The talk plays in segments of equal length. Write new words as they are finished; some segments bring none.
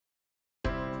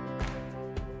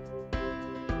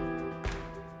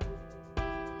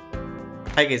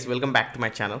Hi guys, welcome back to my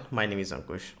channel. My name is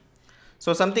Ankush.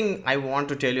 So something I want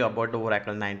to tell you about the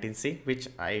Oracle 19c, which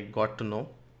I got to know.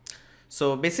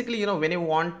 So basically, when you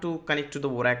want to connect to the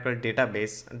Oracle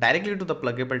database directly to the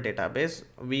pluggable database,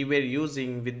 we were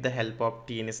using with the help of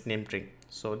TNS name tree.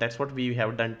 So that's what we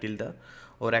have done till the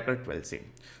Oracle 12c.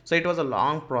 So it was a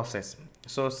long process.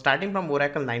 So starting from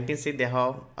Oracle 19c, they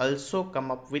have also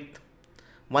come up with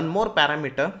one more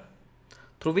parameter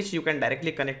through which you can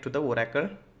directly connect to the Oracle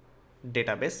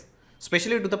database,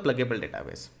 especially to the pluggable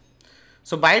database.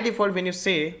 So by default, when you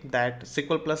say that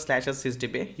SQL plus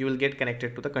 /sysdba, you will get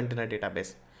connected to the container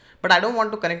database. But I don't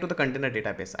want to connect to the container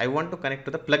database. I want to connect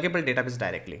to the pluggable database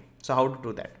directly. So how to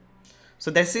do that?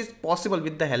 So this is possible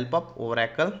with the help of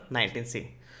Oracle 19c.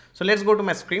 So let's go to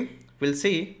my screen. We'll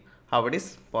see how it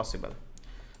is possible.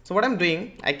 So what I'm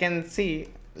doing, I can see,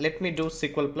 let me do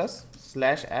SQL plus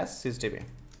 /sysdba.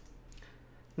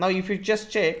 Now if you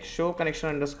just check show connection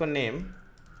underscore name,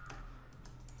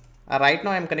 right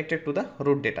now I am connected to the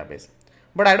root database,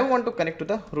 but I don't want to connect to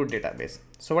the root database.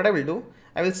 So what I will do,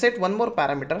 I will set one more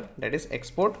parameter, that is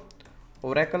export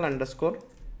Oracle underscore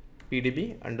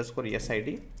PDB underscore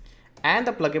SID and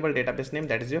the pluggable database name,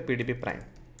 that is your PDB prime.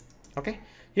 Okay,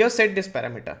 you have set this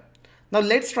parameter. Now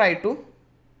let's try to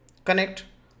connect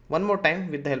one more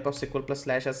time with the help of SQL plus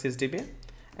 /sysdba,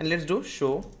 and let's do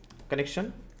show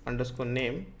connection underscore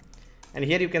name, and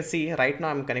here you can see right now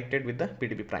I'm connected with the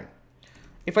PDB prime.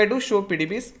 If I do show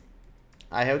PDBs,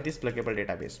 I have this pluggable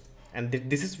database, and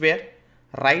this is where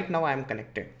right now I am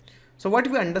connected. So what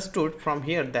we understood from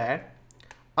here, that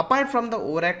apart from the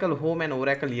Oracle home and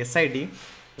Oracle SID,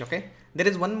 okay, there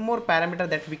is one more parameter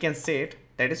that we can set,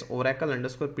 that is Oracle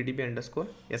underscore PDB underscore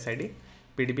SID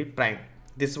PDB prime.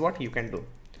 This is what you can do.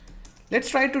 Let's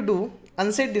try to do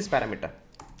unset this parameter,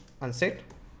 unset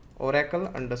Oracle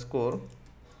underscore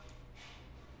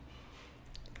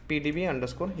PDB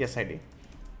underscore SID.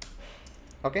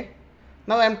 Okay,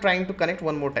 now I am trying to connect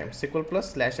one more time, SQL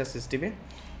plus /sysdba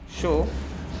show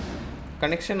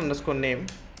connection underscore name.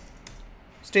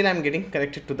 Still I am getting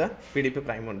connected to the PDB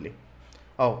prime only.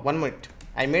 Oh, one minute,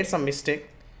 I made some mistake.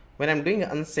 When I am doing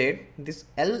unset, this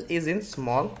L is in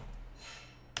small.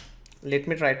 Let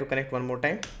me try to connect one more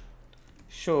time,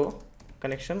 show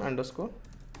connection underscore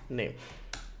name.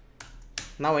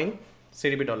 Now in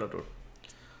CDB $root.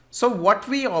 So what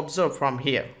we observe from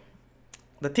here,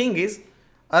 the thing is,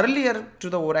 earlier to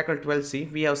the Oracle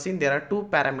 12c, we have seen there are two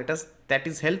parameters that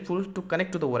is helpful to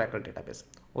connect to the Oracle database,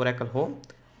 Oracle home,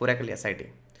 Oracle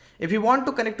SID. If you want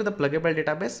to connect to the pluggable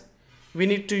database, we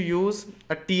need to use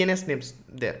a TNS names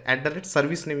there, @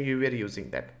 service name you were using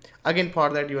that. Again, for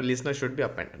that your listener should be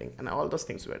up and running, and all those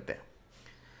things were there.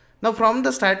 Now from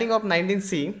the starting of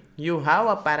 19c, you have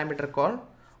a parameter called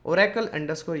Oracle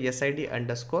underscore SID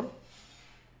underscore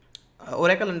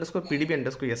Oracle underscore PDB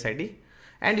underscore SID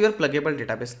and your pluggable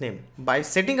database name. By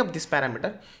setting up this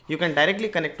parameter, you can directly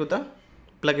connect to the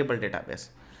pluggable database.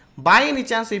 By any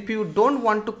chance, if you don't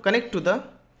want to connect to the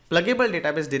pluggable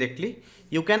database directly,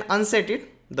 you can unset it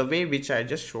the way which I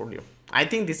just showed you. I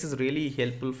think this is really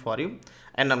helpful for you,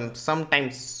 and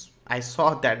sometimes I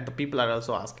saw that the people are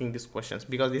also asking these questions,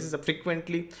 because this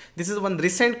is one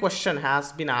recent question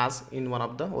has been asked in one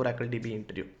of the Oracle DBA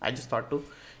interview. I just thought to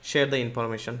share the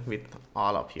information with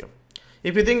all of you.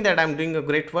 If you think that I'm doing a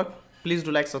great work, please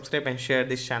do like, subscribe and share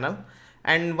this channel.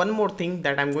 And one more thing,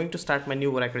 that I'm going to start my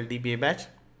new Oracle DBA batch.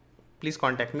 Please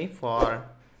contact me for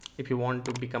if you want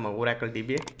to become an Oracle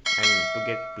DBA and to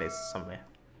get placed somewhere.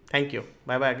 Thank you.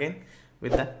 Bye bye again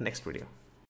with the next video.